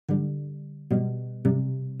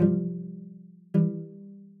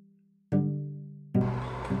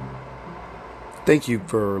Thank you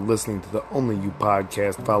for listening to the Only You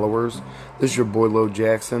podcast, followers. This is your boy Lo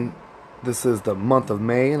Jackson. This is the month of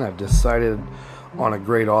May, and I've decided on a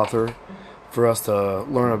great author for us to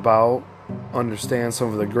learn about, understand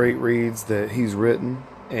some of the great reads that he's written,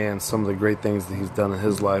 and some of the great things that he's done in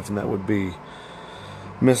his life, and that would be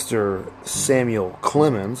Mr. Samuel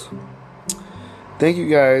Clemens. Thank you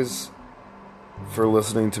guys for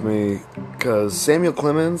listening to me, because Samuel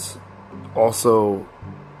Clemens, also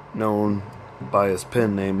known by his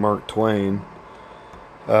pen name Mark Twain.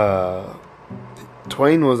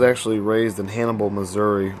 Twain was actually raised in Hannibal,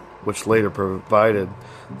 Missouri, which later provided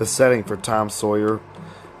the setting for Tom Sawyer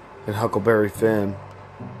and Huckleberry Finn.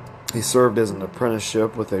 He served as an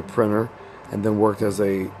apprenticeship with a printer and then worked as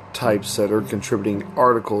a typesetter, contributing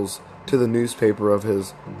articles to the newspaper of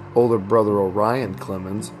his older brother Orion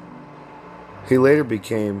Clemens. He later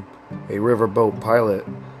became a riverboat pilot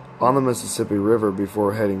on the Mississippi River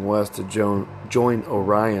before heading west to join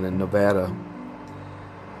Orion in Nevada.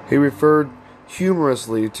 He referred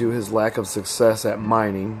humorously to his lack of success at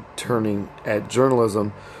mining, turning at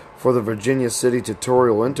journalism for the Virginia City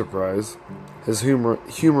Tutorial Enterprise. His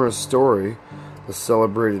humorous story, The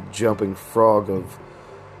Celebrated Jumping Frog of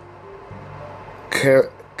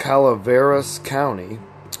Calaveras County,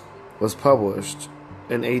 was published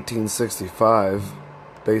in 1865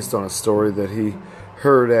 based on a story that he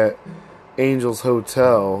heard at Angels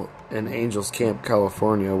Hotel in Angels Camp,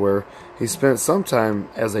 California, where he spent some time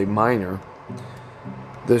as a miner.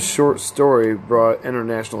 This short story brought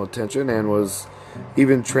international attention and was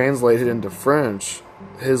even translated into French.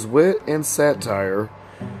 His wit and satire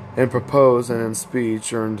in prose and in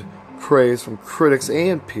speech earned praise from critics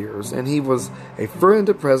and peers, and he was a friend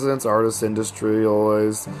to presidents, artists,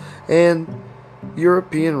 industrialists, and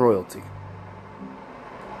European royalty.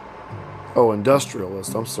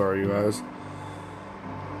 Industrialist. I'm sorry, you guys.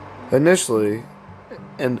 Initially,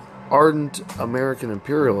 an ardent American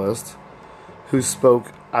imperialist who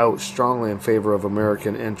spoke out strongly in favor of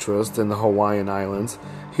American interest in the Hawaiian Islands,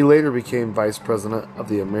 he later became vice president of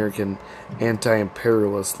the American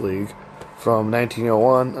Anti-Imperialist League from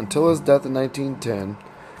 1901 until his death in 1910,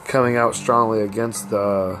 coming out strongly against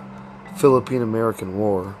the Philippine-American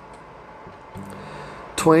War.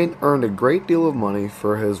 Twain earned a great deal of money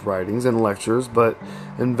for his writings and lectures, but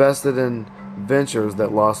invested in ventures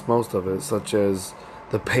that lost most of it, such as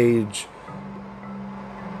the Page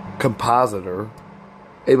Compositor,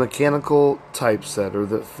 a mechanical typesetter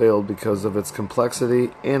that failed because of its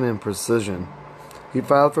complexity and imprecision. He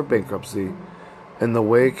filed for bankruptcy in the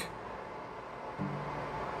wake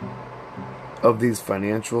of these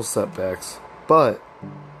financial setbacks, but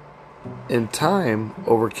in time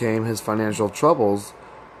overcame his financial troubles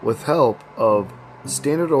with help of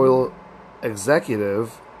Standard Oil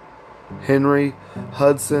executive Henry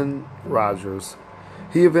Hudson Rogers.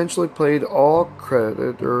 He eventually paid all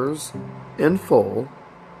creditors in full,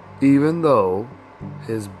 even though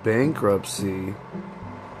his bankruptcy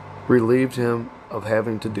relieved him of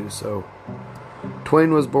having to do so.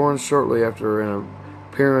 Twain was born shortly after an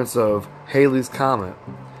appearance of Halley's Comet,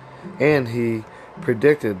 and he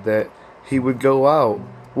predicted that he would go out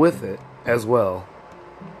with it as well,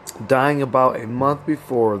 dying about a month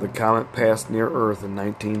before the comet passed near Earth in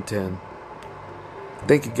 1910.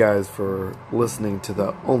 Thank you guys for listening to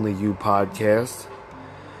the Only You podcast.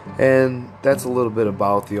 And that's a little bit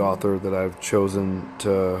about the author that I've chosen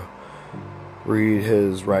to read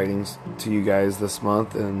his writings to you guys this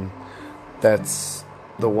month, and that's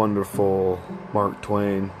the wonderful Mark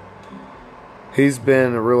Twain. He's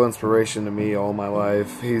been a real inspiration to me all my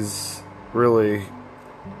life. He's really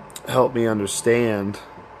helped me understand,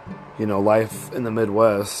 life in the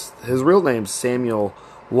Midwest. His real name's Samuel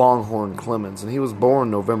Longhorn Clemens, and he was born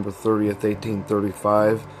November 30th,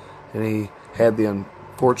 1835, and he had the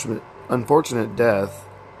unfortunate death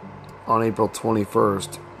on April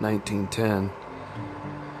 21st, 1910.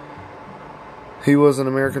 He was an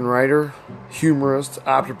American writer, humorist,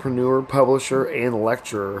 entrepreneur, publisher, and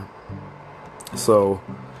lecturer. So,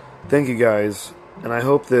 thank you guys, and I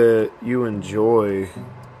hope that you enjoy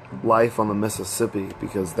Life on the Mississippi,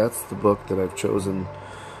 because that's the book that I've chosen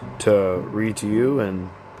to read to you, and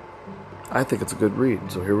I think it's a good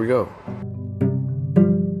read, so here we go.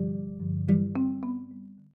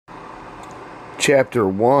 Chapter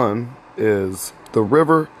 1 is The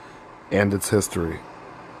River and Its History.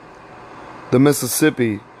 The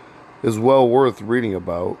Mississippi is well worth reading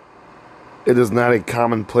about. It is not a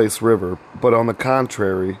commonplace river, but on the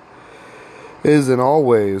contrary, is in all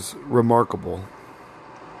ways remarkable.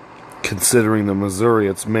 Considering the Missouri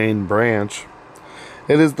its main branch,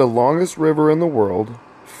 it is the longest river in the world,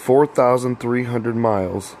 4,300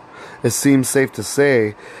 miles, it seems safe to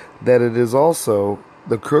say that it is also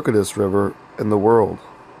the crookedest river in the world,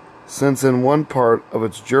 since in one part of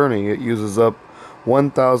its journey it uses up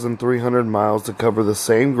 1,300 miles to cover the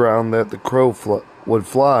same ground that the crow would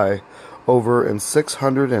fly over in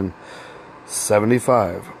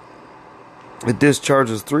 675. It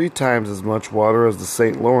discharges 3 times as much water as the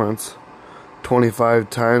St. Lawrence, 25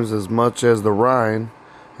 times as much as the Rhine,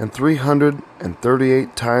 and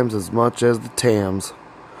 338 times as much as the Thames.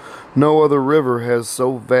 No other river has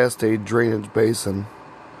so vast a drainage basin.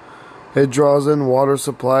 It draws in water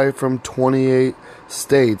supply from 28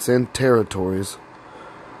 states and territories,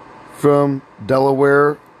 from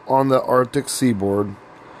Delaware on the Arctic seaboard,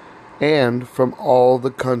 and from all the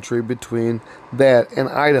country between that and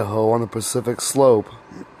Idaho on the Pacific slope.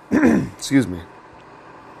 Excuse me.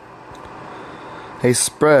 A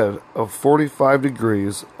spread of 45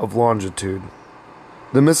 degrees of longitude.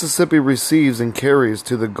 The Mississippi receives and carries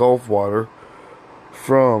to the Gulf water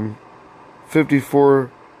from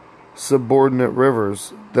 54 subordinate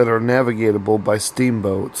rivers that are navigable by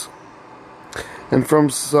steamboats, and from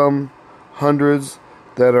some hundreds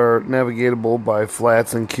that are navigable by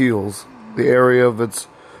flats and keels. The area of its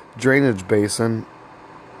drainage basin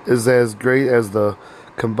is as great as the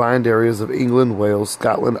combined areas of England, Wales,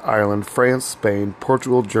 Scotland, Ireland, France, Spain,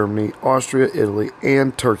 Portugal, Germany, Austria, Italy,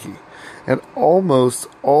 and Turkey. And almost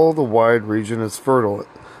all the wide region is fertile.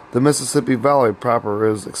 The Mississippi Valley proper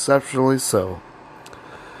is exceptionally so.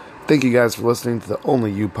 Thank you guys for listening to the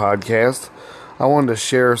Only You podcast. I wanted to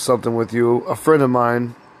share something with you. A friend of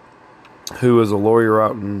mine who is a lawyer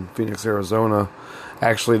out in Phoenix, Arizona,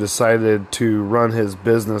 actually decided to run his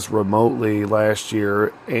business remotely last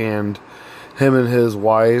year, and him and his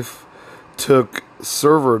wife took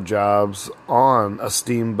server jobs on a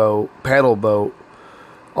steamboat, paddle boat,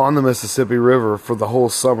 on the Mississippi River for the whole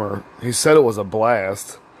summer. He said it was a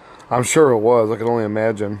blast. I'm sure it was. I can only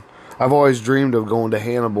imagine. I've always dreamed of going to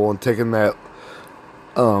Hannibal and taking that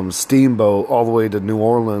steamboat all the way to New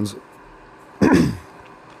Orleans.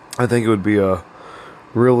 I think it would be a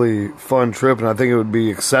really fun trip, and I think it would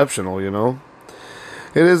be exceptional, you know.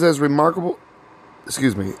 It is a remarkable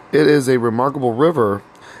river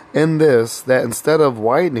in this, that instead of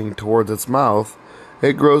widening towards its mouth,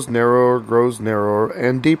 it grows narrower,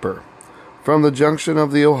 and deeper. From the junction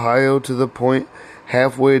of the Ohio to the point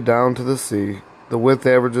halfway down to the sea, the width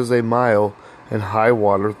averages a mile in high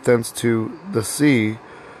water. Thence to the sea,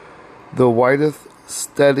 the width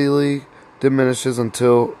steadily diminishes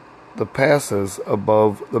until the passes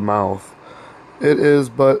above the mouth. It is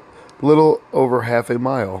but little over half a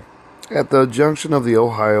mile. At the junction of the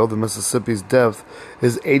Ohio, the Mississippi's depth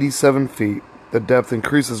is 87 feet. The depth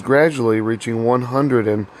increases gradually, reaching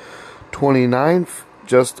 129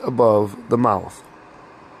 just above the mouth.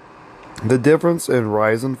 The difference in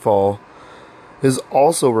rise and fall is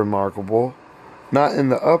also remarkable, not in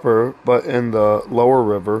the upper, but in the lower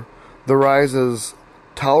river. The rise is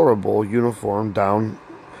tolerable uniform down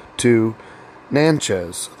to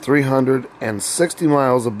Natchez, 360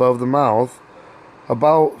 miles above the mouth,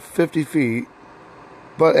 about 50 feet,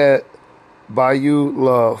 but at Bayou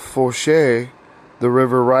La Fourche, the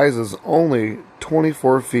river rises only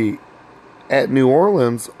 24 feet. At New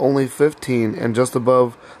Orleans, only 15, and just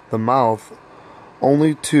above the mouth,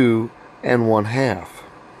 only 2 1/2.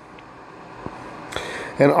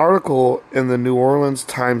 An article in the New Orleans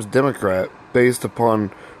Times-Democrat, based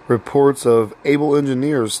upon reports of able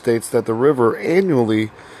engineers, states that the river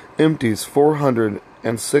annually empties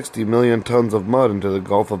 460 million tons of mud into the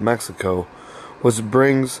Gulf of Mexico, which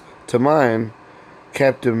brings to mind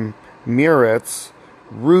Captain Muret's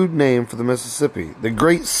rude name for the Mississippi, the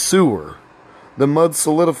Great Sewer. The mud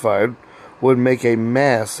solidified would make a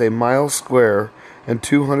mass a mile square and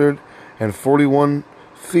 241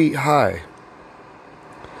 feet high.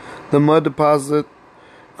 The mud deposit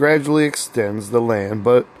gradually extends the land,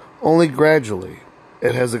 but only gradually.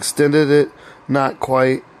 It has extended it not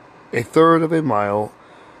quite a third of a mile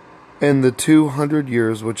in the 200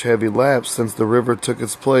 years which have elapsed since the river took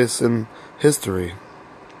its place in history.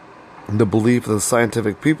 The belief of the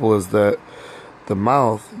scientific people is that the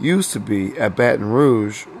mouth used to be at Baton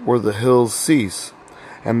Rouge, where the hills cease,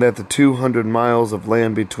 and that the 200 miles of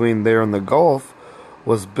land between there and the Gulf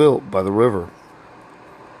was built by the river.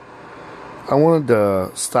 I wanted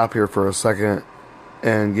to stop here for a second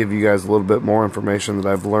and give you guys a little bit more information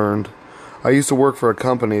that I've learned. I used to work for a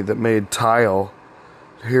company that made tile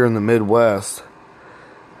here in the Midwest,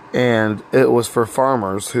 and it was for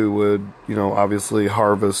farmers who would, obviously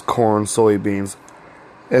harvest corn, soybeans,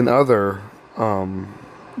 and other,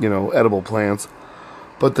 edible plants.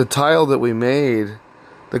 But the tile that we made,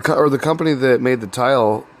 the company that made the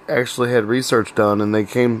tile actually had research done, and they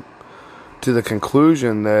came to the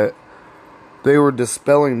conclusion that they were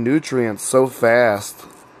dispelling nutrients so fast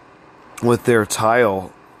with their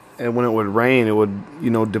tile, and when it would rain, it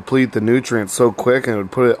would, deplete the nutrients so quick, and it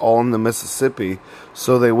would put it all in the Mississippi.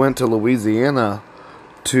 So they went to Louisiana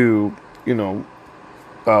to,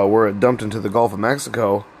 where it dumped into the Gulf of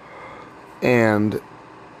Mexico, and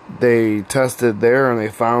they tested there, and they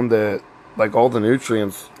found that, like, all the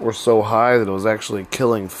nutrients were so high that it was actually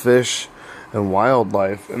killing fish and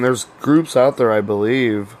wildlife. And there's groups out there, I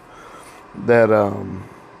believe, that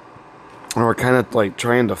are kind of like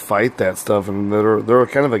trying to fight that stuff, and they're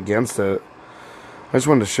kind of against it. I just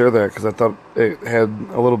wanted to share that because I thought it had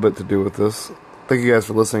a little bit to do with this. Thank you guys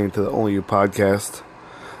for listening to the Only You podcast.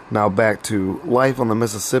 Now back to Life on the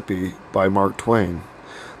Mississippi by Mark Twain.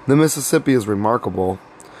 The Mississippi is remarkable,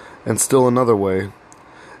 and still another way.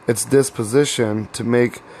 Its disposition to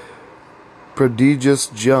make prodigious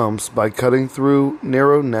jumps by cutting through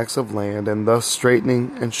narrow necks of land and thus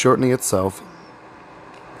straightening and shortening itself.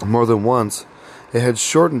 More than once, it had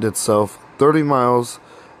shortened itself 30 miles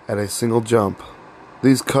at a single jump.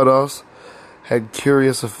 These cutoffs had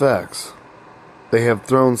curious effects. They have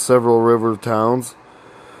thrown several river towns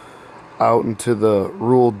out into the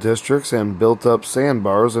rural districts and built up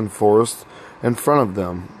sandbars and forests in front of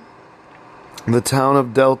them. The town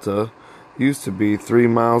of Delta used to be 3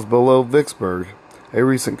 miles below Vicksburg. A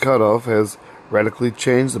recent cutoff has radically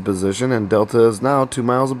changed the position, and Delta is now 2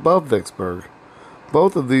 miles above Vicksburg.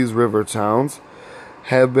 Both of these river towns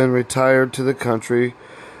have been retired to the country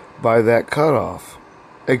by that cutoff.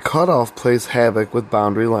 A cutoff plays havoc with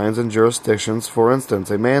boundary lines and jurisdictions. For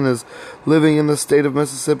instance, a man is living in the state of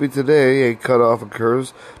Mississippi today. A cutoff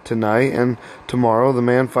occurs tonight, and tomorrow the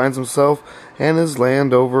man finds himself and his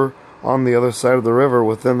land over on the other side of the river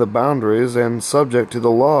within the boundaries and subject to the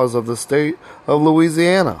laws of the state of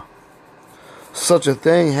Louisiana. Such a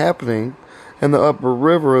thing happening in the upper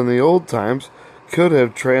river in the old times could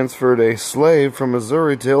have transferred a slave from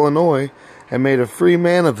Missouri to Illinois and made a free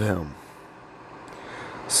man of him.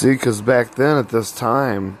 See, because back then at this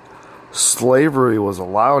time, slavery was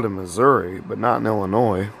allowed in Missouri, but not in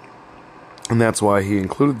Illinois. And that's why he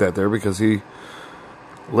included that there, because he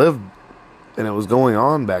lived, and it was going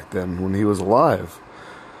on back then when he was alive.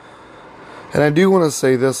 And I do want to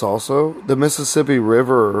say this also. The Mississippi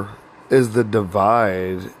River is the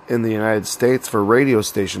divide in the United States for radio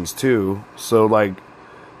stations too. So like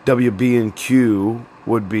WB&Q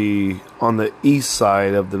would be on the east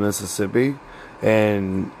side of the Mississippi,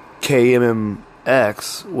 and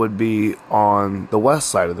KMMX would be on the west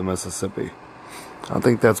side of the Mississippi. I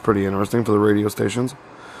think that's pretty interesting for the radio stations.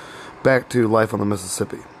 Back to Life on the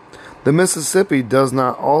Mississippi. The Mississippi does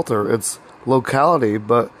not alter its locality,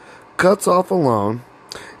 but cuts off alone.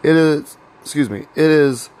 It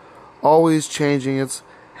is always changing its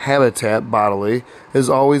habitat bodily, is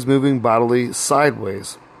always moving bodily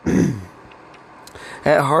sideways.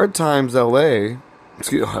 At hard times, it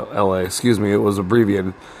was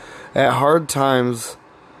abbreviated. At hard times,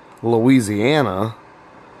 Louisiana,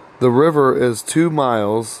 the river is 2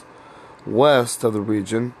 miles west of the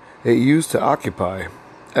region it used to occupy.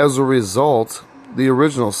 As a result, the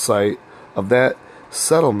original site of that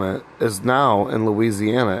settlement is now in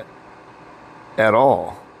Louisiana at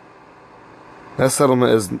all. That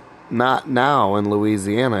settlement is not now in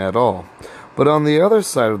Louisiana at all. But on the other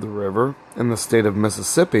side of the river, in the state of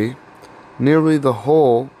Mississippi, nearly the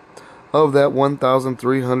whole of that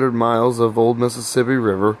 1,300 miles of old Mississippi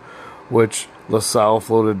River, which LaSalle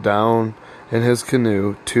floated down in his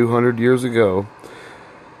canoe 200 years ago,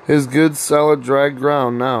 is good solid dry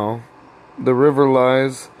ground now. The river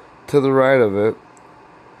lies to the right of it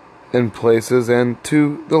in places, and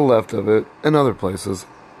to the left of it in other places.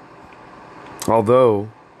 Although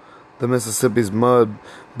the Mississippi's mud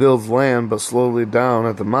builds land but slowly down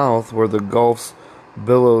at the mouth where the Gulf's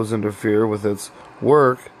billows interfere with its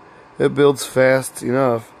work, it builds fast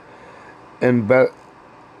enough in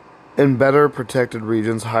better protected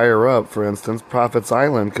regions higher up. For instance, Prophet's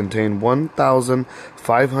Island contained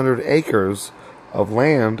 1,500 acres of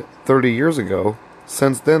land 30 years ago.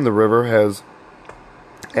 Since then, the river has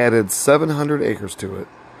added 700 acres to it.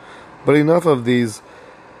 But enough of these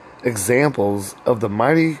examples of the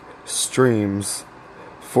mighty streams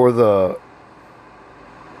for that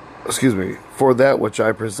which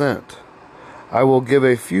I present. I will give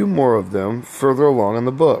a few more of them further along in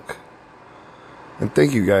the book. And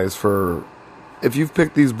thank you guys if you've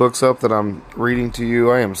picked these books up that I'm reading to you,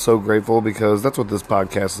 I am so grateful, because that's what this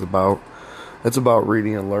podcast is about. It's about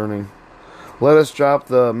reading and learning. Let us drop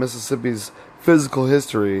the Mississippi's physical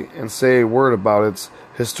history and say a word about its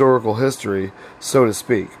historical history, so to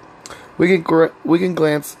speak. We can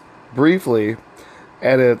glance briefly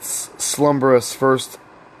at its slumberous first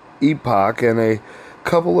epoch and a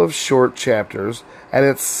couple of short chapters, at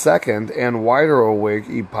its second and wider awake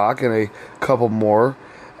epoch and a couple more,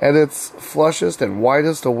 at its flushest and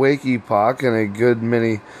widest awake epoch and a good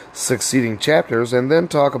many succeeding chapters, and then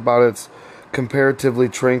talk about its comparatively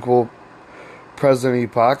tranquil present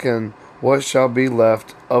epoch and what shall be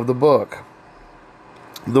left of the book.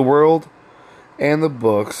 The world and the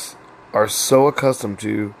books are so accustomed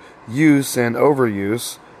to use and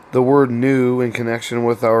overuse the word new in connection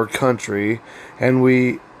with our country, and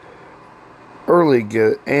we early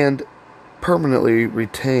get and permanently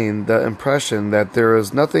retain the impression that there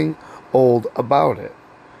is nothing old about it.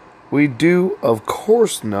 We do, of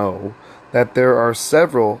course, know that there are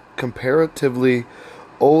several comparatively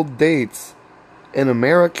old dates in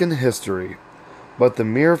American history, but the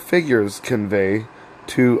mere figures convey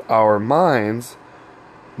to our minds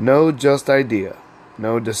no just idea,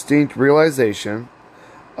 no distinct realization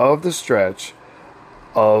of the stretch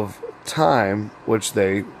of time which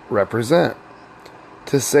they represent.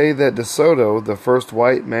 To say that De Soto, the first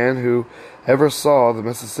white man who ever saw the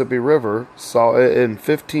Mississippi River, saw it in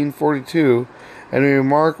 1542, and a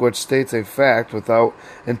remark which states a fact without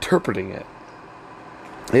interpreting it.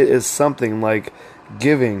 It is something like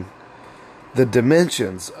giving the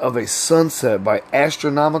dimensions of a sunset by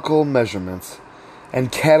astronomical measurements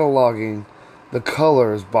and cataloging the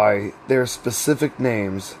colors by their specific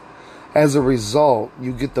names. As a result,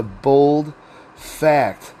 you get the bold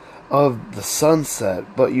fact of the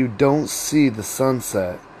sunset, but you don't see the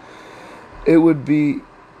sunset. It would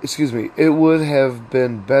have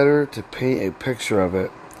been better to paint a picture of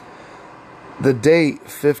it. The date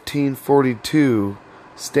 1542,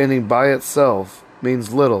 standing by itself,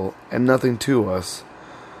 means little and nothing to us.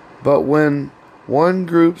 But when one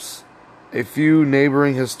groups a few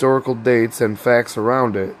neighboring historical dates and facts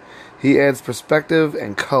around it, he adds perspective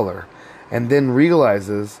and color, and then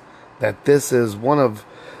realizes that this is one of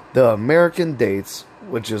the American dates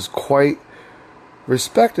which is quite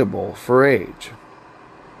respectable for age.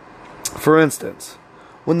 For instance,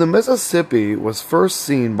 when the Mississippi was first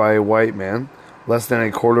seen by a white man, less than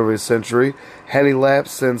a quarter of a century had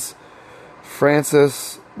elapsed since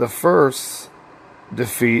Francis I's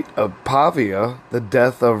defeat of Pavia, the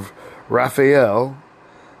death of Raphael,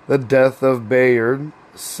 the death of Bayard,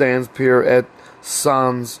 Sans Pierre et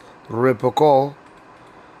Sans Ripocol,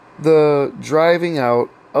 the driving out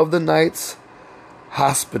of the Knights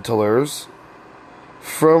Hospitallers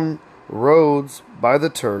from Rhodes by the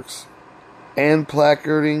Turks, and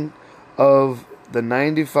placarding of the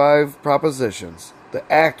 95 Propositions, the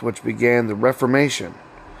act which began the Reformation.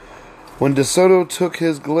 When De Soto took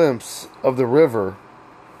his glimpse of the river,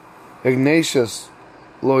 Ignatius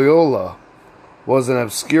Loyola was an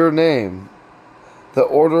obscure name. The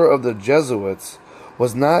order of the Jesuits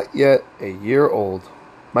was not yet a year old.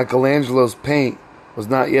 Michelangelo's paint was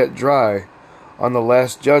not yet dry on the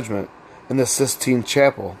Last Judgment in the Sistine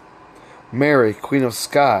Chapel. Mary, Queen of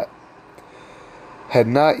Scots, had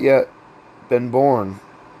not yet been born,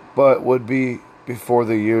 but would be before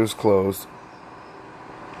the years closed.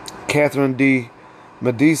 Catherine de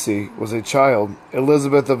Medici was a child.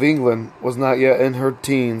 Elizabeth of England was not yet in her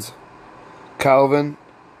teens. Calvin,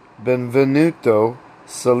 Benvenuto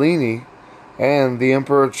Cellini, and the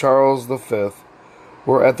Emperor Charles V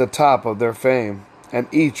were at the top of their fame, and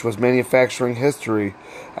each was manufacturing history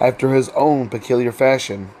after his own peculiar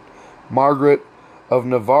fashion. Margaret of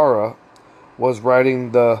Navarre was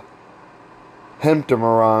writing the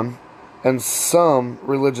Heptameron and some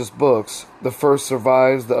religious books. The first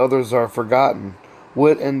survives, the others are forgotten.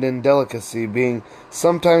 Wit and indelicacy being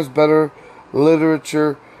sometimes better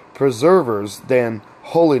literature preservers than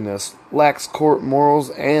holiness, lax court morals,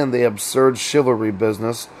 and the absurd chivalry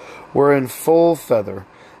business were in full feather,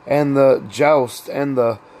 and the joust and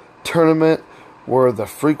the tournament were the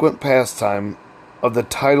frequent pastime of the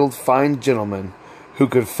titled fine gentlemen who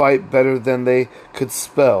could fight better than they could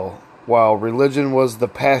spell, while religion was the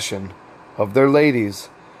passion of their ladies,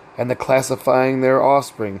 and the classifying their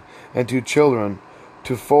offspring into children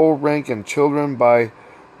to full rank and children by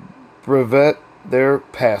brevet their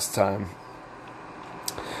pastime.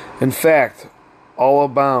 In fact, all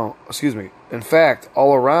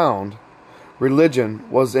around, religion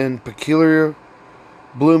was in peculiar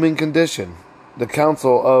blooming condition. The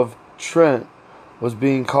Council of Trent was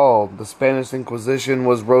being called. The Spanish Inquisition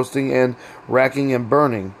was roasting and racking and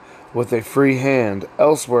burning with a free hand.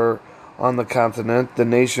 Elsewhere on the continent. The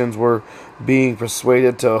nations were being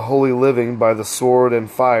persuaded to holy living by the sword and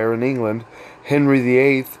fire. In England, Henry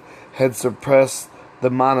VIII had suppressed the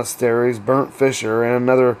monasteries, burnt Fisher and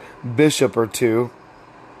another bishop or two,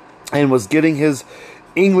 and was getting his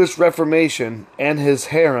English Reformation and his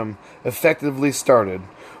harem effectively started.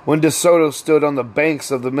 When De Soto stood on the banks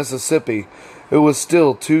of the Mississippi, it was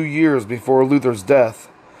still 2 years before Luther's death,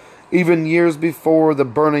 even years before the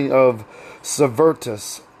burning of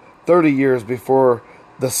Servetus, 30 years before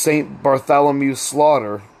the St. Bartholomew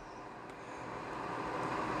slaughter.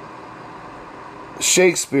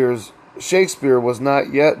 Shakespeare was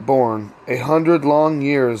not yet born. 100 long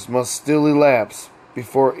years must still elapse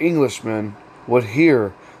before Englishmen would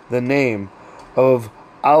hear the name of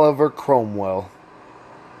Oliver Cromwell.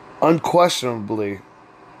 Unquestionably,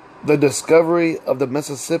 the discovery of the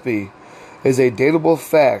Mississippi is a datable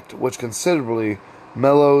fact which considerably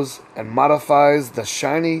mellows and modifies the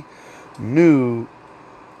shiny new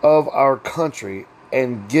of our country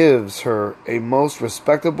and gives her a most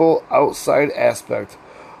respectable outside aspect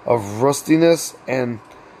of rustiness and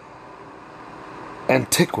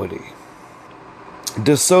antiquity.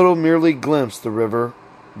 De Soto merely glimpsed the river,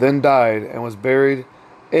 then died and was buried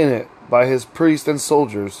in it by his priests and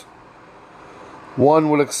soldiers. One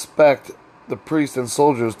would expect the priests and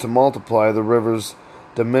soldiers to multiply the river's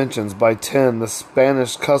dimensions by 10, the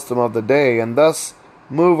Spanish custom of the day, and thus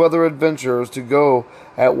move other adventurers to go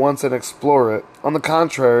at once and explore it. On the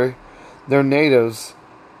contrary, their natives,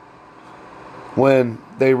 when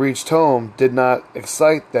they reached home, did not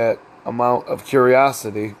excite that amount of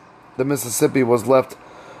curiosity. The Mississippi was left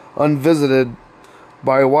unvisited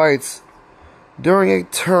by whites during a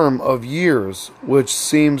term of years which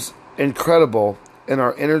seems incredible in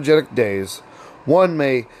our energetic days. One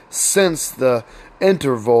may sense the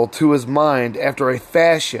interval to his mind after a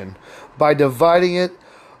fashion by dividing it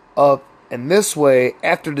up in this way.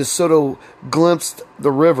 After De Soto glimpsed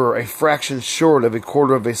the river, a fraction short of a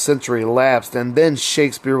quarter of a century elapsed, and then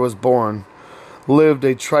Shakespeare was born, lived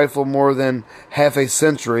a trifle more than half a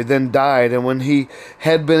century, then died, and when he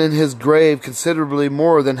had been in his grave considerably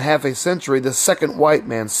more than half a century, the second white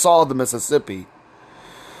man saw the Mississippi.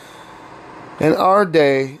 In our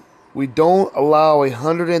day, we don't allow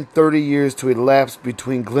 130 years to elapse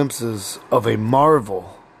between glimpses of a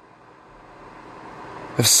marvel.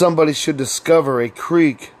 If somebody should discover a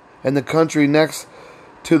creek in the country next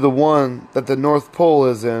to the one that the North Pole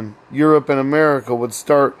is in, Europe and America would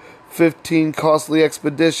start 15 costly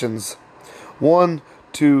expeditions, one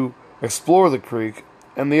to explore the creek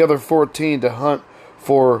and the other 14 to hunt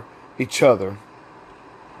for each other.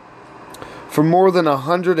 For more than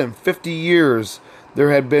 150 years,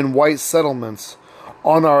 there had been white settlements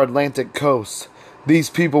on our Atlantic coast. These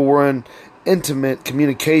people were in intimate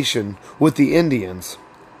communication with the Indians.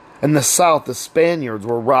 In the south, the Spaniards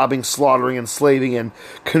were robbing, slaughtering, enslaving, and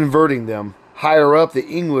converting them. Higher up, the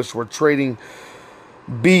English were trading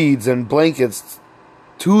beads and blankets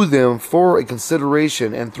to them for a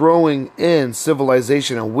consideration and throwing in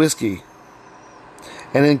civilization and whiskey.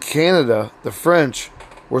 And in Canada, the French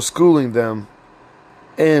were schooling them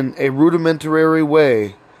in a rudimentary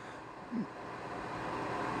way,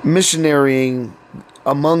 missionarying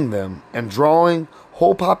among them and drawing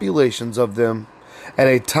whole populations of them at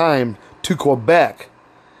a time to Quebec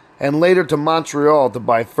and later to Montreal to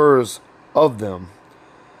buy furs of them.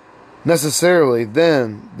 Necessarily,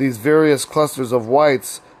 then, these various clusters of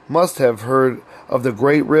whites must have heard of the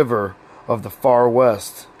great river of the far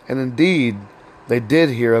west, and indeed they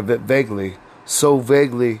did hear of it vaguely, so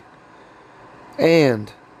vaguely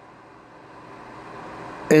and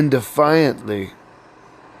indefiantly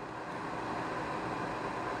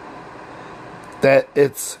that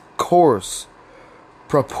its course,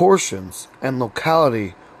 proportions, and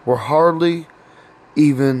locality were hardly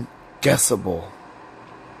even guessable.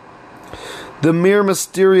 The mere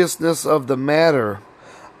mysteriousness of the matter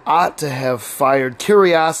ought to have fired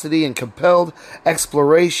curiosity and compelled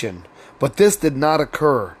exploration, but this did not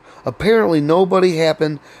occur. Apparently nobody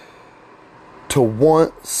happened to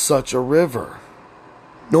want such a river.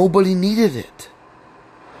 Nobody needed it.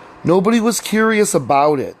 Nobody was curious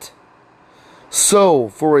about it. So,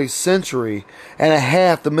 for a century and a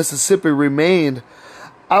half, the Mississippi remained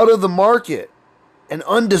out of the market and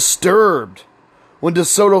undisturbed. When De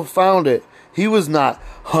Soto found it, he was not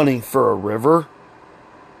hunting for a river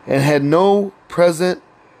and had no present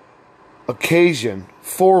occasion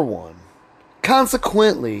for one.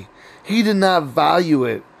 Consequently, he did not value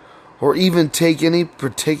it or even take any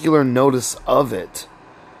particular notice of it.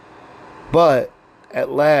 But at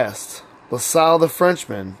last, La Salle the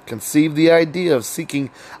Frenchman conceived the idea of seeking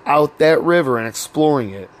out that river and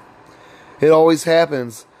exploring it. It always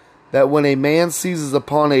happens that when a man seizes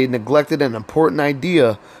upon a neglected and important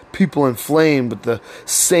idea, people inflamed with the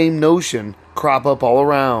same notion crop up all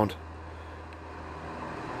around.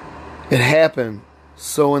 It happened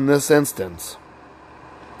so in this instance,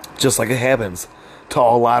 just like it happens to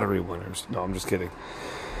all lottery winners. No, I'm just kidding.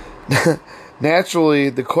 Naturally,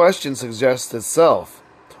 the question suggests itself.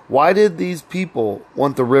 Why did these people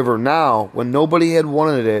want the river now when nobody had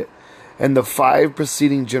wanted it in the 5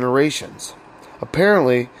 preceding generations?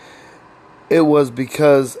 Apparently, it was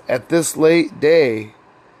because at this late day,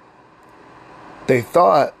 they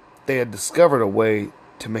thought they had discovered a way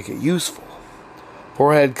to make it useful.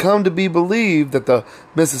 For it had come to be believed that the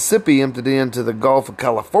Mississippi emptied into the Gulf of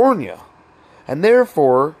California, and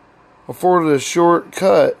therefore afforded a short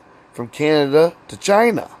cut from Canada to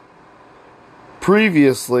China.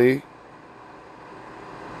 Previously,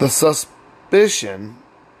 the suspicion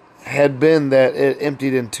had been that it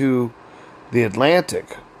emptied into the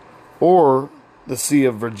Atlantic or the Sea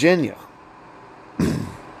of Virginia.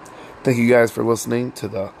 Thank you guys for listening to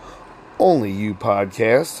the Only You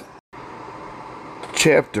podcast.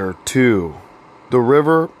 Chapter 2: The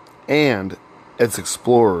River and Its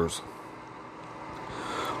Explorers.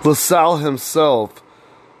 La Salle himself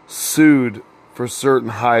sued for certain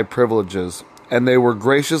high privileges, and they were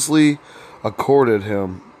graciously accorded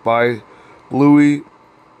him by Louis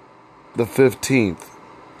XV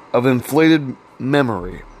of inflated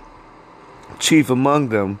memory. Chief among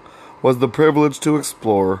them was the privilege to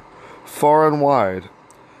explore far and wide,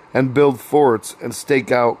 and build forts and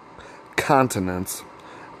stake out continents,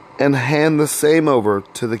 and hand the same over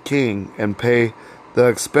to the king and pay the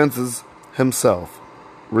expenses himself,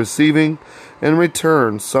 receiving in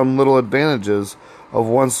return some little advantages of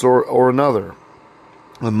one sort or another,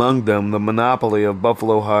 among them the monopoly of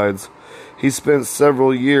buffalo hides. He spent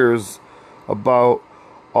several years, about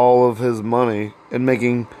all of his money, in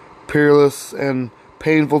making peerless and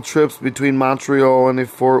painful trips between Montreal and a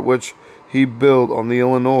fort which he built on the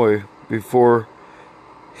Illinois, before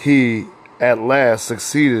he at last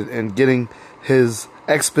succeeded in getting his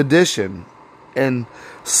expedition in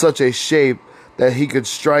such a shape that he could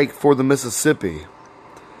strike for the Mississippi.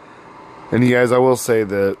 And you guys, I will say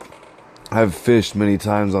that I've fished many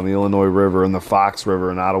times on the Illinois River and the Fox River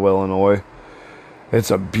in Ottawa, Illinois. It's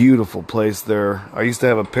a beautiful place there. I used to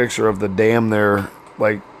have a picture of the dam there,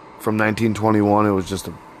 like from 1921. It was just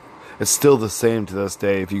it's still the same to this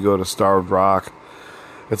day if you go to Starved Rock.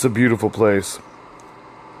 It's a beautiful place.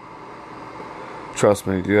 Trust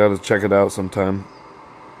me, you gotta check it out sometime.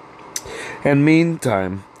 And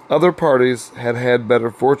meantime, other parties had had better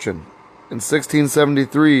fortune. In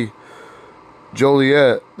 1673,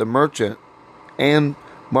 Joliet, the merchant, and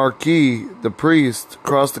Marquis, the priest,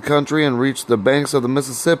 crossed the country and reached the banks of the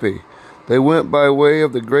Mississippi. They went by way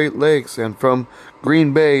of the Great Lakes and from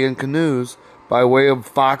Green Bay in canoes by way of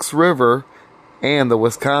Fox River and the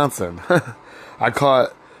Wisconsin. I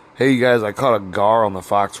caught a gar on the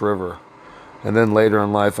Fox River. And then later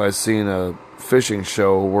in life, I seen a fishing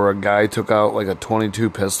show where a guy took out like a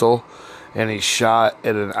 .22 pistol and he shot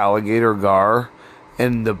at an alligator gar,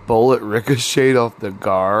 and the bullet ricocheted off the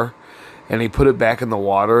gar, and he put it back in the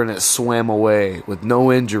water and it swam away with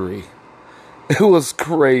no injury. It was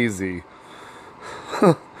crazy.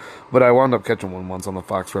 But I wound up catching one once on the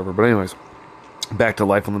Fox River. But anyways, back to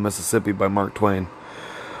Life on the Mississippi by Mark Twain.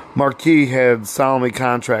 Marquis had solemnly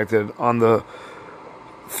contracted on the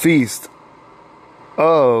feast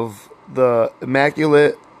of the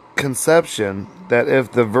Immaculate Conception that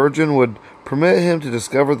if the Virgin would permit him to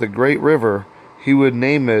discover the great river, he would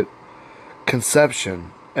name it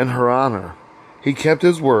Conception in her honor. He kept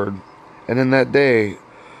his word, and in that day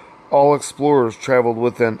all explorers traveled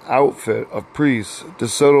with an outfit of priests. De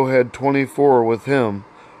Soto had 24 with him.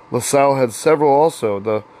 La Salle had several also.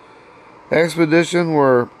 The expedition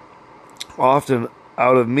were often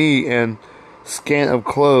out of meat and scant of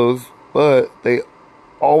clothes, but they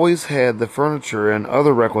always had the furniture and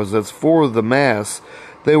other requisites for the mass.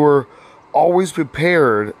 They were always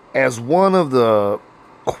prepared, as one of the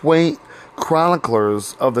quaint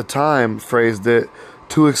chroniclers of the time phrased it,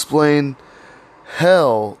 to explain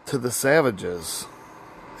hell to the savages.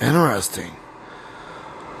 Interesting.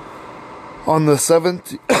 On the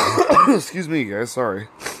 17th, excuse me guys, sorry.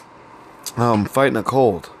 I'm fighting a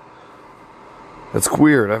cold. It's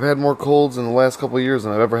weird. I've had more colds in the last couple of years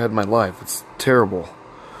than I've ever had in my life. It's terrible.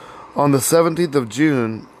 On the 17th of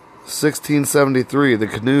June, 1673, the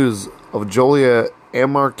canoes of Joliet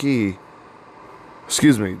and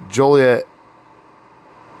Joliet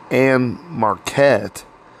and Marquette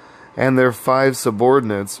and their 5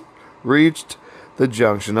 subordinates reached the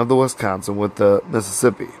junction of the Wisconsin with the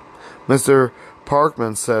Mississippi. Mr.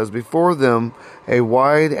 Parkman says, before them a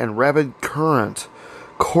wide and rapid current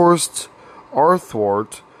coursed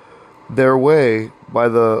athwart their way by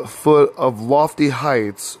the foot of lofty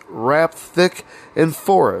heights wrapped thick in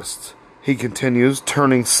forest. He continues,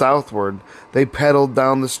 turning southward, they paddled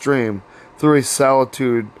down the stream through a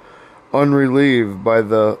solitude unrelieved by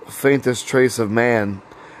the faintest trace of man.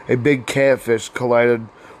 A big catfish collided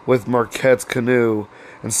with Marquette's canoe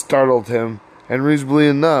and startled him, and reasonably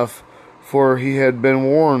enough, for he had been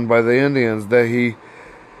warned by the Indians that he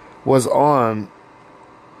was on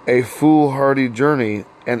a foolhardy journey,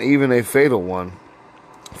 and even a fatal one,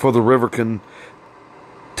 for the river contained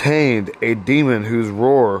a demon whose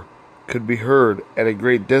roar could be heard at a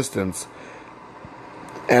great distance,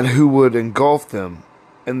 and who would engulf them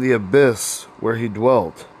in the abyss where he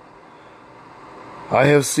dwelt. I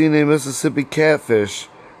have seen a Mississippi catfish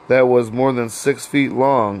that was more than 6 feet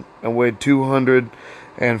long and weighed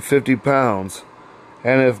 250 pounds,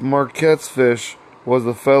 and if Marquette's fish was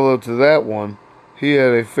the fellow to that one, he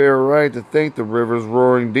had a fair right to think the river's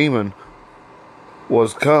roaring demon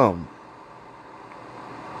was come.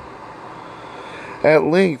 At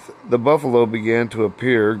length the buffalo began to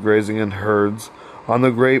appear, grazing in herds on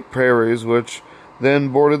the great prairies which then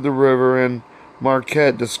bordered the river, and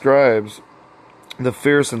Marquette describes the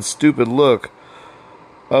fierce and stupid look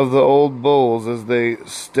of the old bulls as they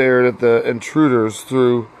stared at the intruders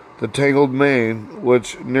through the tangled mane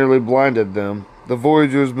which nearly blinded them. The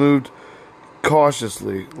voyagers moved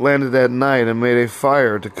cautiously, landed at night, and made a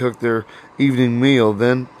fire to cook their evening meal,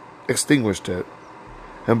 then extinguished it.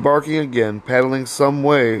 Embarking again, paddling some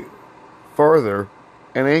way farther,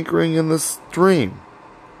 and anchoring in the stream,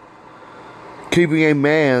 keeping a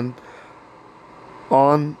man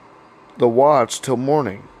on the watch till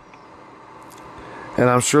morning. And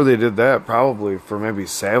I'm sure they did that probably for maybe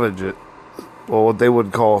what they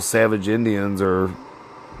would call savage Indians, or,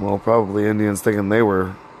 well, probably Indians thinking they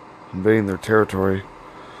were invading their territory.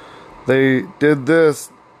 They did this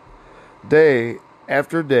day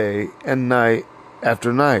after day and night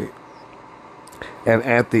after night. And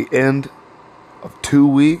at the end of 2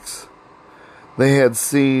 weeks, they had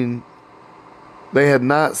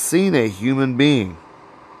not seen a human being.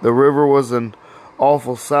 The river was an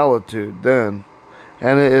awful solitude then,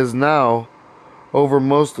 and it is now over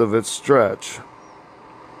most of its stretch.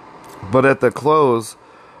 But at the close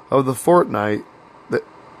of the fortnight,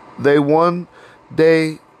 they one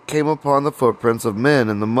day came upon the footprints of men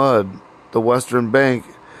in the mud, the western bank,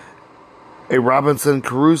 a Robinson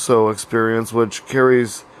Crusoe experience which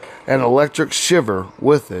carries an electric shiver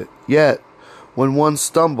with it. Yet, when one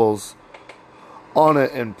stumbles on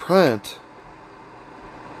it in print,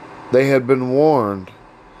 they had been warned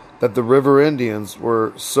that the river Indians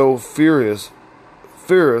were so fierce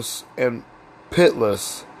and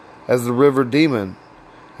pitiless as the river demon,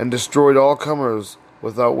 and destroyed all comers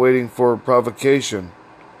without waiting for provocation.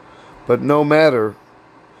 But no matter,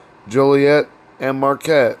 Joliet and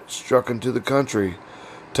Marquette struck into the country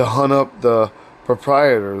to hunt up the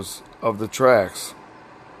proprietors of the tracks.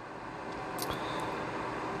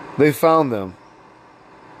 They found them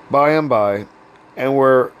by and by, and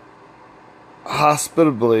were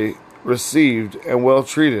hospitably received and well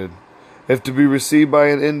treated, if to be received by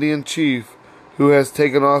an Indian chief who has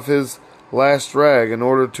taken off his last rag in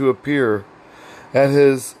order to appear at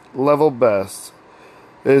his level best,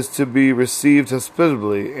 is to be received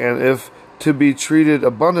hospitably, and if to be treated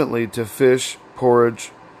abundantly to fish,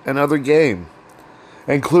 porridge, and other game,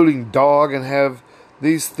 including dog, and have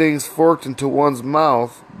these things forked into one's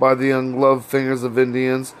mouth by the ungloved fingers of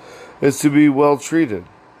Indians, is to be well treated.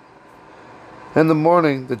 In the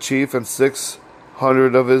morning, the chief and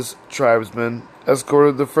 600 of his tribesmen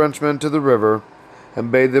escorted the Frenchmen to the river,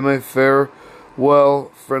 and bade them a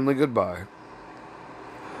farewell, friendly goodbye.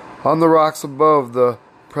 On the rocks above the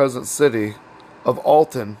present city of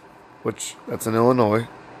Alton, that's in Illinois,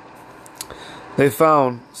 they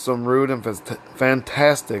found some rude and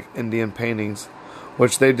fantastic Indian paintings,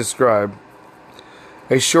 which they describe.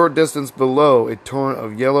 A short distance below, a torrent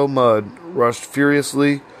of yellow mud rushed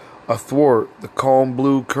furiously athwart the calm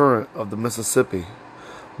blue current of the Mississippi,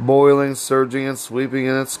 boiling, surging, and sweeping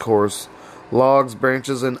in its course logs,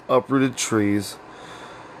 branches, and uprooted trees.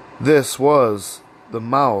 This was the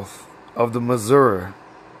mouth of the Missouri.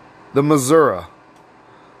 The Missouri,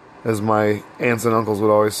 as my aunts and uncles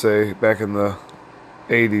would always say back in the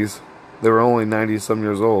 80s. They were only 90-some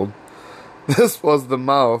years old. This was the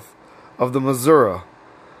mouth of the Missouri,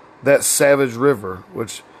 that savage river,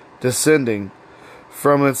 which, descending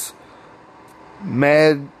from its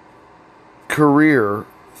mad career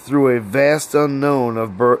through a vast unknown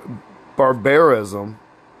of barbarism,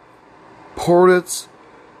 poured its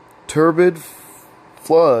turbid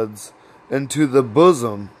floods into the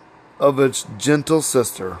bosom of its gentle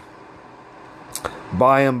sister.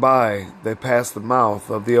 By and by, they passed the mouth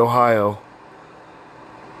of the Ohio,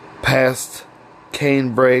 past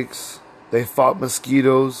cane brakes, they fought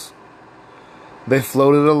mosquitoes, they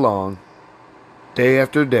floated along, day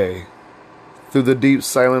after day, through the deep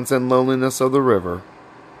silence and loneliness of the river,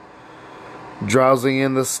 drowsing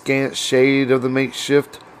in the scant shade of the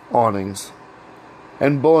makeshift awnings,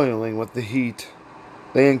 and boiling with the heat.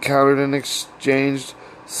 They encountered and exchanged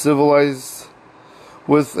civilized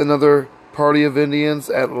with another party of Indians.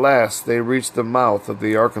 At last they reached the mouth of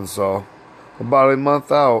the Arkansas, about a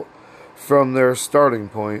month out from their starting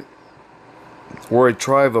point, where a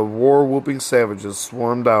tribe of war-whooping savages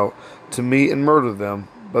swarmed out to meet and murder them,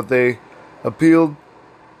 but they appealed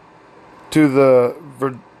to the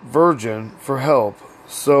Virgin for help.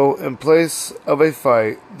 So, in place of a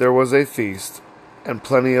fight, there was a feast, and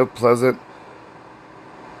plenty of pleasant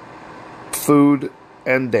food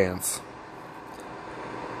and dance.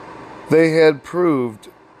 They had proved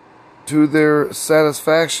to their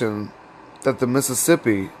satisfaction that the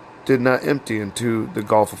Mississippi did not empty into the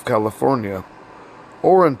Gulf of California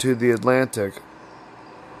or into the Atlantic.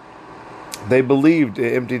 They believed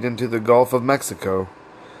it emptied into the Gulf of Mexico.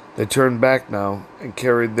 They turned back now and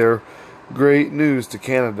carried their great news to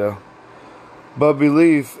Canada. But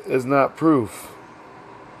belief is not proof.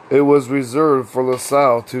 It was reserved for La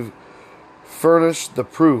Salle to furnish the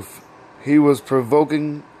proof. He was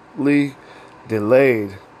provokingly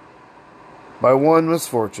delayed by one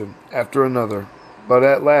misfortune after another, but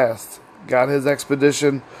at last got his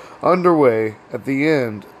expedition underway at the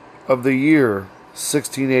end of the year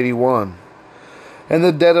 1681. In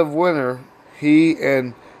the dead of winter, he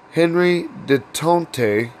and Henry de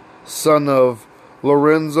Tonte, son of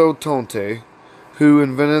Lorenzo Tonte, who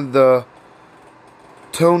invented the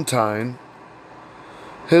tontine,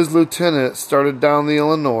 his lieutenant, started down the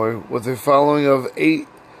Illinois with a following of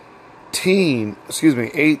 18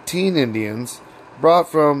 Indians brought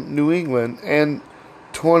from New England and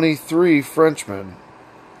 23 Frenchmen.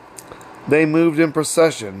 They moved in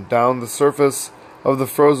procession down the surface of the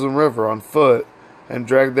frozen river on foot and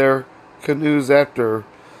dragged their canoes after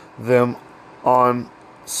them on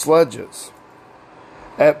sledges.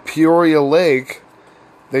 At Peoria Lake,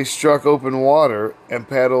 they struck open water and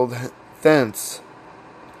paddled thence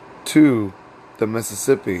to the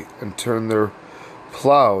Mississippi and turned their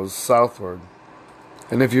plows southward.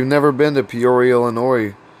 And if you've never been to Peoria,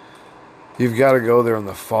 Illinois, you've got to go there in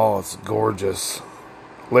the fall. It's gorgeous.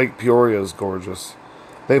 Lake Peoria is gorgeous.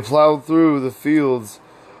 They plowed through the fields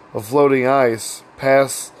of floating ice,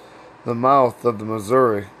 past the mouth of the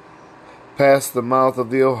Missouri, past the mouth of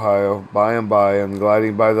the Ohio, by and by, and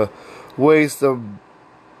gliding by the waste of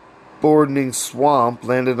Boarding Swamp,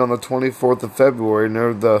 landed on the 24th of February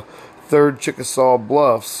near the 3rd Chickasaw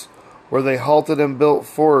Bluffs, where they halted and built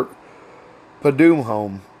Fort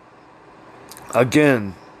Padumhome.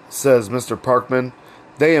 Again, says Mr. Parkman,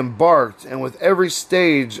 they embarked, and with every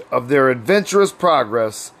stage of their adventurous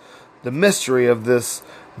progress, the mystery of this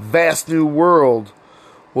vast new world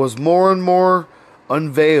was more and more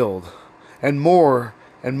unveiled, and more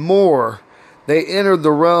they entered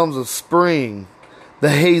the realms of spring, the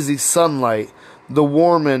hazy sunlight, the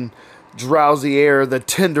warm and drowsy air, the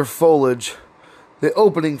tender foliage, the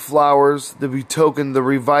opening flowers that betokened the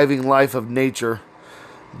reviving life of nature.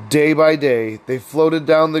 Day by day, they floated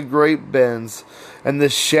down the great bends and the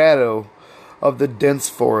shadow of the dense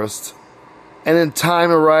forest, and in time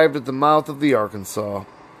arrived at the mouth of the Arkansas.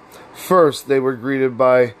 First, they were greeted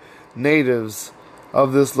by natives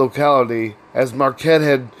of this locality, as Marquette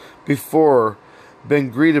had before been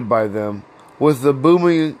greeted by them, with the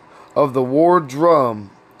booming of the war drum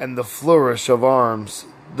and the flourish of arms.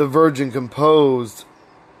 The Virgin composed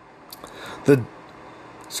the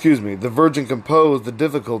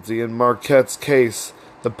difficulty in Marquette's case.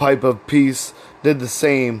 The pipe of peace did the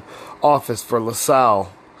same office for La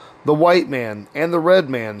Salle. The white man and the red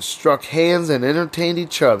man struck hands and entertained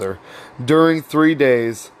each other during 3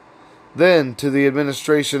 days. Then, to the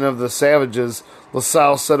administration of the savages, La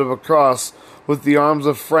Salle set up a cross with the arms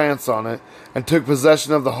of France on it, and took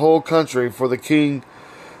possession of the whole country for the king,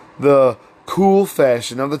 the cool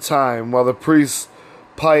fashion of the time, while the priests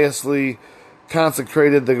piously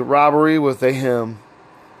consecrated the robbery with a hymn.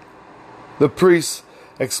 The priests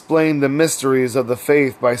explained the mysteries of the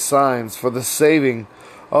faith by signs for the saving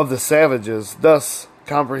of the savages, thus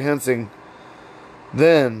comprehending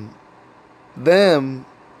them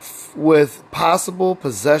with possible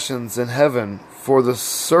possessions in heaven for the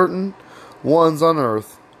certain ones on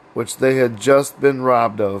earth which they had just been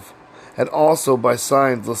robbed of, and also by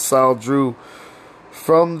signs La Salle drew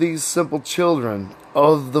from these simple children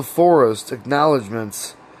of the forest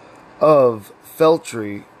acknowledgments of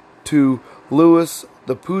Feltry to Louis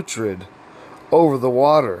the Putrid over the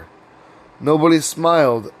water. Nobody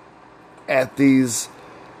smiled at these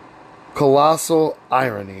colossal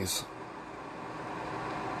ironies.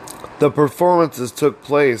 The performances took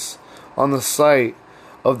place on the site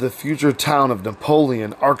of the future town of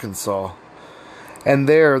Napoleon, Arkansas, and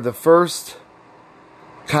there the first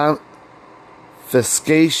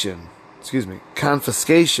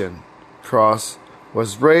confiscation cross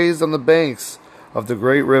was raised on the banks of the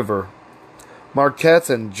great river. Marquette's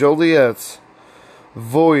and Joliet's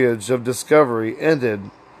voyage of discovery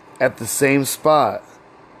ended at the same spot,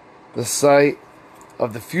 the site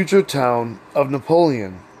of the future town of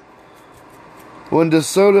Napoleon. When De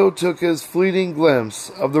Soto took his fleeting glimpse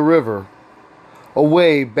of the river,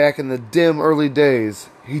 away back in the dim early days,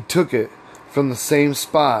 he took it from the same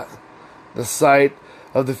spot, the site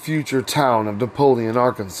of the future town of Napoleon,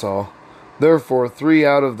 Arkansas. Therefore, 3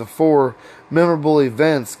 out of the 4 memorable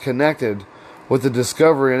events connected with the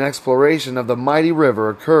discovery and exploration of the mighty river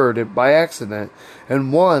occurred by accident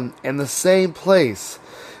in one and the same place.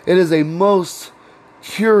 It is a most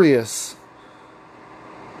curious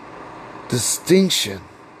distinction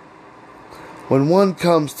when one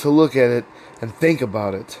comes to look at it and think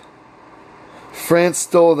about it. France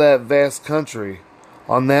stole that vast country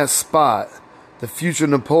on that spot, the future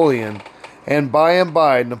Napoleon, and by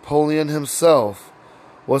Napoleon himself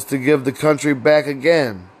was to give the country back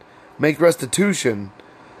again, make restitution,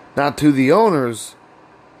 not to the owners,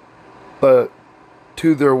 but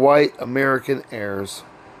to their white American heirs.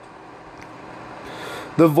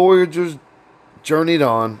 The voyagers journeyed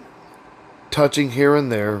on, touching here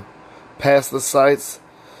and there, past the sites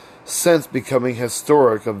since becoming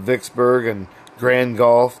historic of Vicksburg and Grand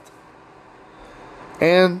Gulf,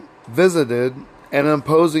 and visited an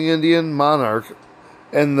imposing Indian monarch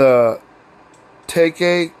in the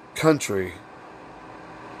Teke country,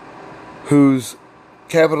 whose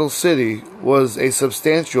capital city was a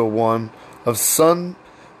substantial one of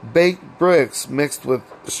sun-baked bricks mixed with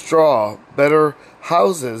straw, better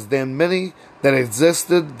houses than many that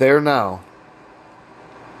existed there now.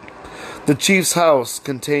 The chief's house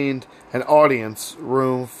contained an audience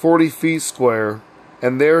room 40 feet square,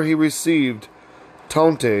 and there he received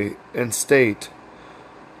Tonte in state.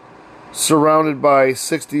 Surrounded by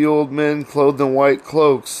 60 old men clothed in white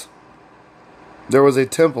cloaks, there was a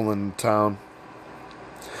temple in the town,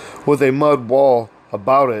 with a mud wall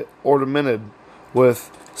about it ornamented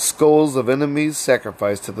with skulls of enemies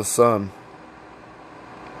sacrificed to the sun.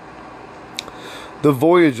 The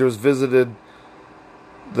voyagers visited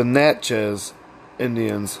the Natchez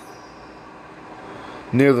Indians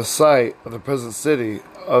near the site of the present city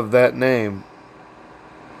of that name,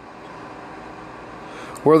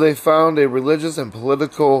 where they found a religious and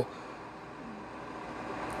political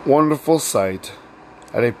wonderful sight.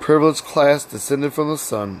 At a privileged class descended from the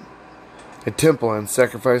sun, a temple and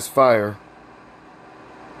sacrificed fire.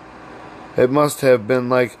 It must have been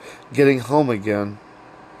like getting home again.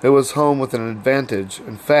 It was home with an advantage,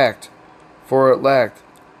 in fact, for it lacked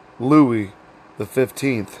Louis the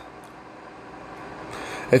 15th.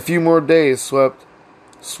 A few more days swept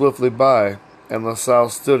swiftly by, and La Salle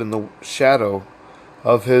stood in the shadow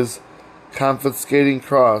of his confiscating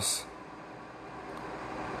cross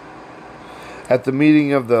at the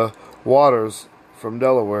meeting of the waters from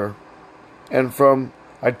Delaware, and from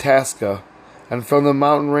Itasca, and from the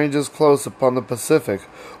mountain ranges close upon the Pacific,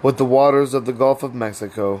 with the waters of the Gulf of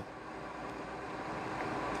Mexico.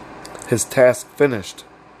 His task finished,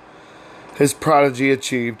 his prodigy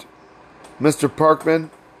achieved. Mr. Parkman,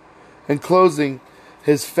 in closing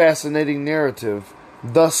his fascinating narrative,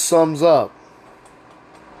 thus sums up: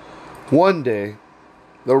 one day,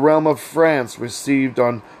 the realm of France received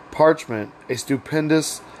on parchment a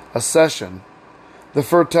stupendous accession, the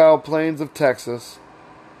fertile plains of Texas,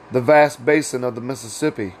 the vast basin of the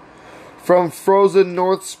Mississippi, from frozen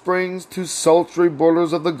North Springs to sultry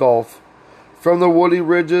borders of the Gulf, from the woody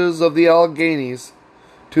ridges of the Alleghanies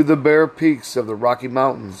to the bare peaks of the Rocky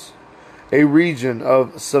Mountains, a region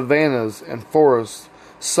of savannas and forests,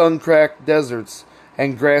 sun-cracked deserts,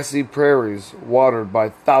 and grassy prairies watered by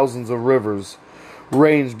thousands of rivers,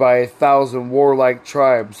 ranged by 1,000 warlike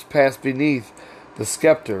tribes, passed beneath the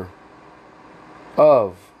scepter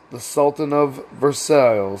of the Sultan of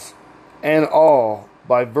Versailles, and all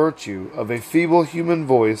by virtue of a feeble human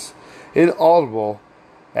voice, inaudible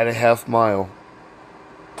at a half mile.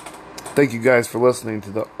 Thank you guys for listening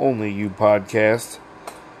to the Only You podcast.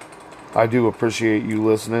 I do appreciate you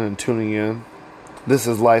listening and tuning in. This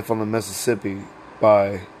is Life on the Mississippi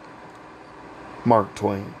by Mark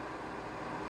Twain.